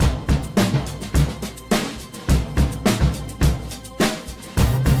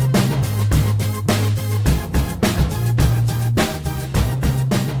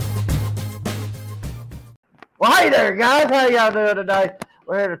there, guys. How y'all doing today?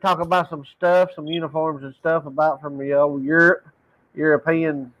 We're here to talk about some stuff, some uniforms and stuff about from the old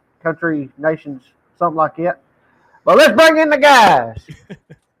European country, nations, something like that. But let's bring in the guys.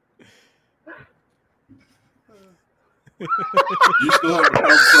 You still have a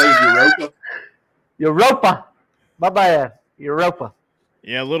problem saying Europa? Europa. My bad. Europa.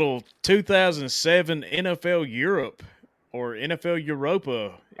 Yeah, a little 2007 NFL Europe or NFL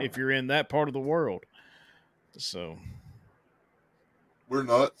Europa if you're in that part of the world. So We're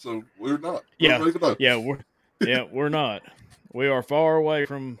not, so we're not. yeah, We're moving on. we're not. We are far away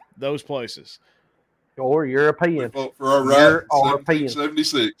from those places. Or We European. fought for our right in European.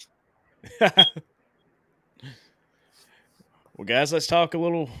 1776. Well, guys, let's talk a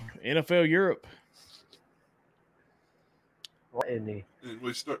little NFL Europe. And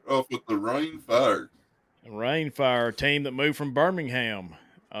we start off with the Rain Fire. Rainfire team that moved from Birmingham.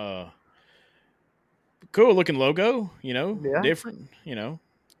 Cool looking logo, different,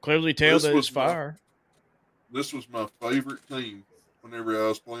 clearly tell that it's fire. This was my favorite team whenever I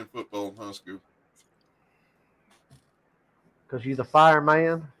was playing football in high school. Because you're the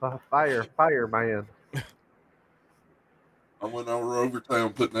fireman. Fireman. I went over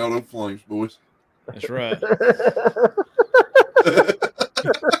town putting out old flames, boys. That's right.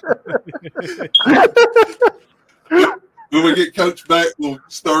 When we get coach back, we'll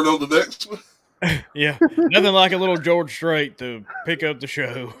start on the next one. Yeah, nothing like a little George Strait to pick up the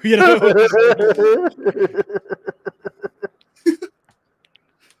show,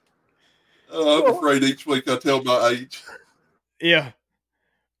 I'm afraid each week I tell my age. Yeah.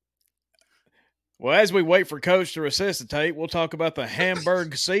 Well, as we wait for Coach to resuscitate, we'll talk about the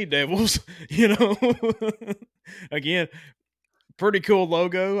Hamburg Sea Devils. Again, pretty cool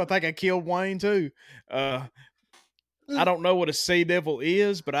logo. I think I killed Wayne too. I don't know what a Sea Devil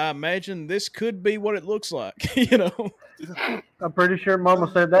is, but I imagine this could be what it looks like. I'm pretty sure Mama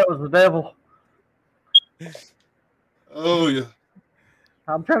said that was the devil. Oh yeah.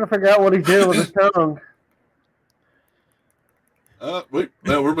 I'm trying to figure out what he's doing with his tongue. Now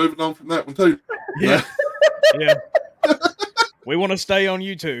we're moving on from that one too. Yeah. Yeah. We want to stay on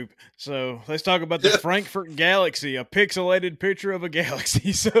YouTube. So let's talk about the Frankfurt Galaxy, a pixelated picture of a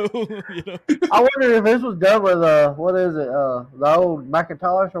galaxy. So, I wonder if this was done with, what is it, the old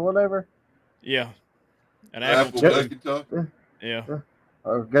Macintosh or whatever? Yeah. An Apple Macintosh? Yeah.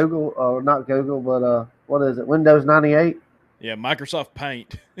 Or Google, or not Google, but what is it, Windows 98? Yeah, Microsoft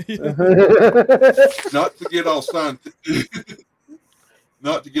Paint. Not to get all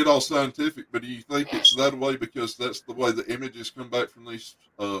scientific, but do you think it's that way because that's the way the images come back from these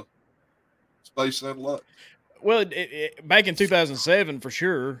space satellites? Well, back in 2007, for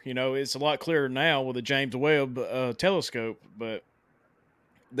sure, it's a lot clearer now with the James Webb telescope, but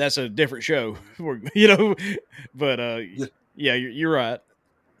that's a different show, But yeah, you're right.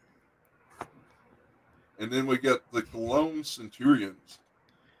 And then we got the Cologne Centurions,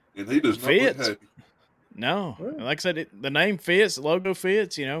 and he does not look happy. No, like I said, the name fits, the logo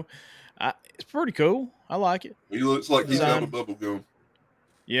fits. It's pretty cool. I like it. He looks like he's out of bubble gum.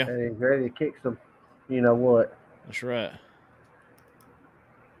 Yeah, and he's ready to kick some. You know what? That's right.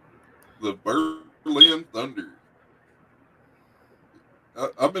 The Berlin Thunder.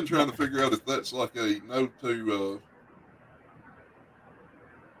 I've been trying to figure out if that's like a nod to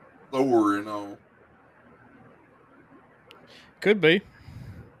Thor and all. Could be.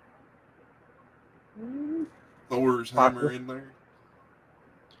 Thor's hammer in there.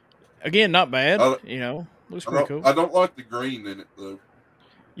 Again, not bad. Looks pretty cool. I don't like the green in it though.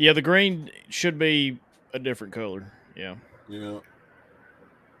 Yeah, the green should be a different color. Yeah. Yeah.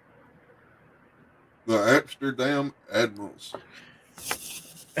 The Amsterdam Admirals.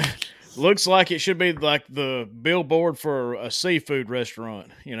 Looks like it should be like the billboard for a seafood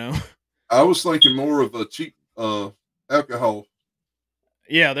restaurant, I was thinking more of a cheap alcohol.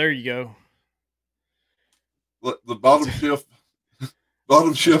 Yeah, there you go. The bottom shelf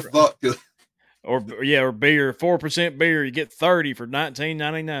vodka. Or beer, 4% beer, you get 30 for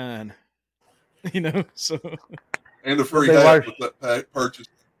 $19.99. So and a free hat with that purchase.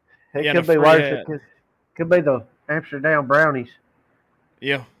 It could be worse. It could be the Amsterdam brownies.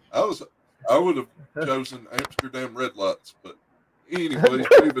 Yeah. I would have chosen Amsterdam Red Lights, but anyways,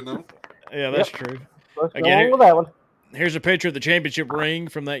 moving on. Yeah, that's true. Let's go on with that one. Here's a picture of the championship ring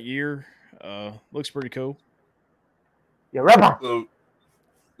from that year. Looks pretty cool. Yeah, right. So,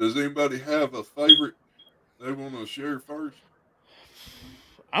 does anybody have a favorite they want to share first?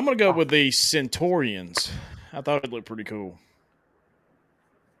 I'm going to go with the Centaurians. I thought it looked pretty cool.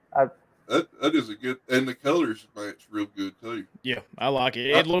 that is a good, and the colors match real good too. Yeah, I like it.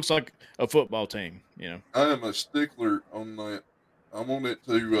 It looks like a football team. You know, I am a stickler on that. I want it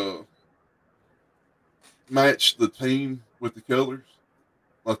to match the team with the colors.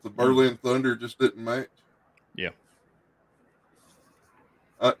 Like the Berlin Thunder just didn't match. Yeah.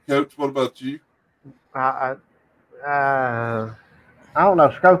 Coach, what about you? I don't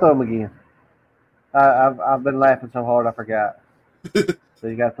know. Scroll through them again. I've been laughing so hard I forgot. So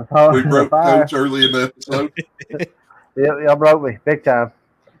you got the fire. We broke fire. Coach early in the episode. Y'all broke me big time.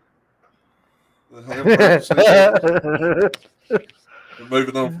 The hamburger sandwich. We're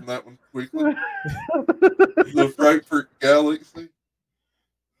moving on from that one quickly. The Frankfurt Galaxy.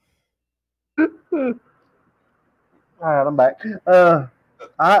 All right, I'm back.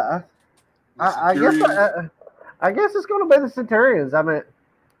 I guess it's going to be the Centurions. I mean,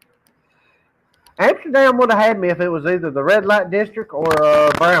 Amsterdam would have had me if it was either the red light district or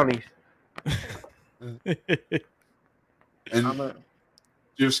Brownies. And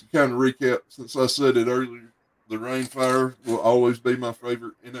just to kind of recap, since I said it earlier, the Rainfire will always be my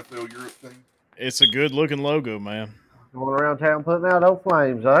favorite NFL Europe team. It's a good looking logo, man. Going around town putting out old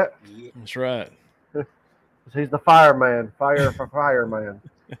flames, all right? Yeah. That's right. He's the fireman. Fire for fireman.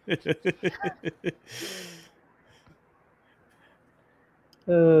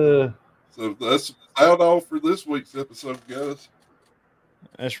 So that's about all for this week's episode, guys.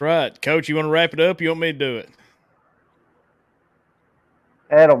 That's right. Coach, you want to wrap it up? You want me to do it?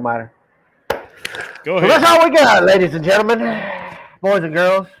 It don't matter. Go Well, ahead. that's all we got, ladies and gentlemen, boys and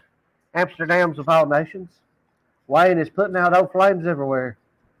girls, Amsterdams of all nations. Wayne is putting out old flames everywhere.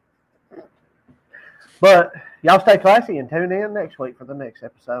 But y'all stay classy and tune in next week for the next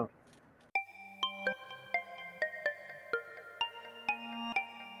episode.